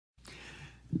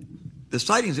The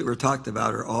sightings that were talked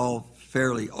about are all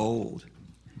fairly old.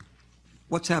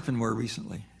 What's happened more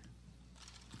recently?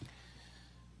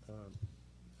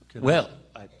 Well,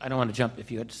 I don't want to jump. If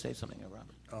you had to say something,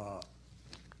 Robert.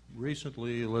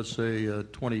 Recently, let's say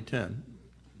 2010,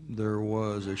 there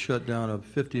was a shutdown of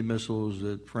 50 missiles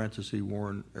at Francis E.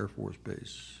 Warren Air Force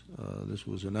Base. This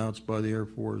was announced by the Air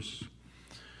Force.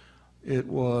 It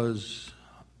was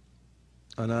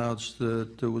announced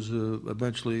that there was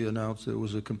eventually announced that it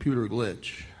was a computer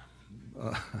glitch.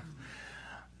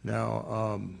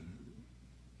 Now,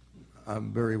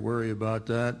 I'm very wary about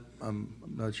that. I'm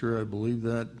not sure I believe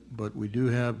that, but we do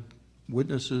have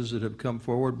witnesses that have come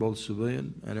forward, both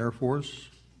civilian and Air Force,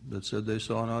 that said they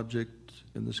saw an object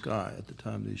in the sky at the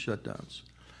time of these shutdowns.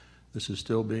 This is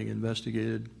still being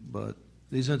investigated, but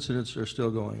these incidents are still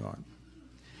going on.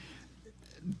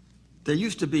 They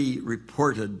used to be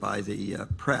reported by the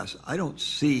press. I don't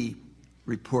see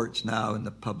reports now in the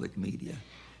public media.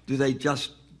 Do they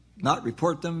just not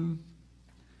report them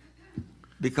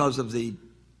because of the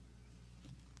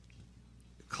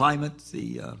climate,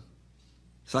 the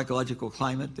psychological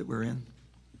climate that we're in?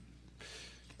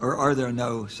 Or are there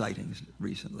no sightings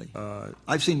recently?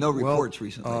 I've seen no reports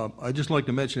recently. I'd just like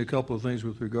to mention a couple of things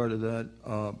with regard to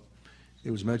that.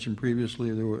 It was mentioned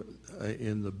previously, there were,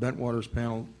 in the Bentwaters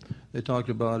panel, they talked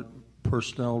about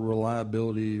personnel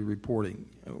reliability reporting,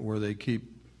 where they keep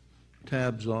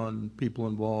tabs on people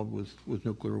involved with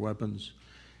nuclear weapons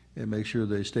and make sure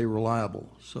they stay reliable.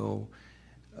 So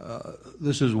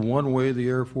this is one way the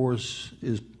Air Force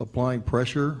is applying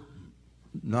pressure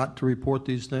not to report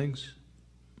these things,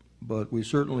 but we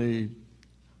certainly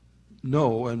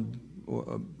know, and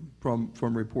from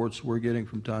reports we're getting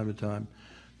from time to time,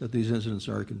 that these incidents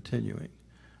are continuing.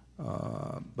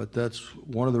 But that's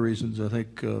one of the reasons I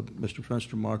think Mr.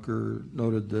 Fenstermacher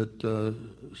noted that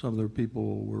some of their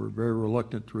people were very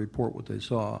reluctant to report what they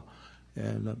saw,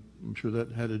 and I'm sure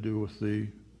that had to do with the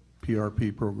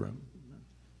PRP program.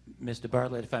 Mr.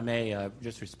 Bartlett, if I may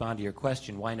just respond to your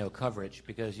question, why no coverage?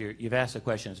 Because you've asked a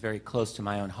question that's very close to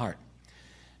my own heart.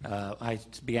 I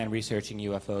began researching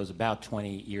UFOs about 20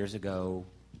 years ago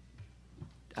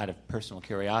out of personal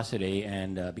curiosity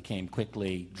and became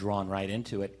quickly drawn right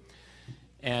into it.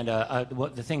 And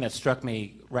the thing that struck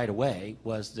me right away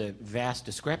was the vast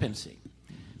discrepancy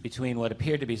between what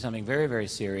appeared to be something very, very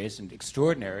serious and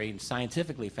extraordinary and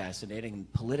scientifically fascinating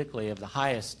and politically of the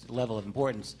highest level of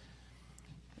importance,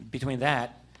 between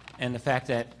that and the fact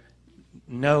that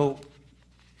no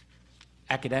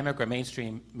academic or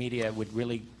mainstream media would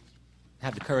really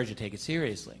have the courage to take it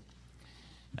seriously.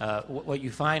 What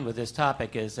you find with this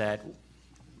topic is that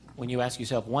when you ask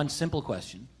yourself one simple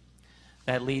question,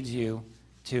 that leads you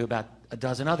to about a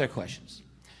dozen other questions.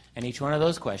 And each one of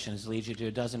those questions leads you to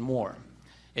a dozen more.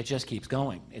 It just keeps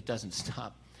going. It doesn't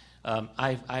stop.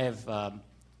 I have,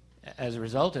 as a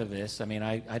result of this, I mean,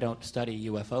 I don't study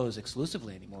UFOs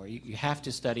exclusively anymore. You have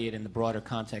to study it in the broader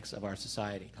context of our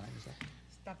society.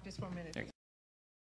 Stop just for a minute.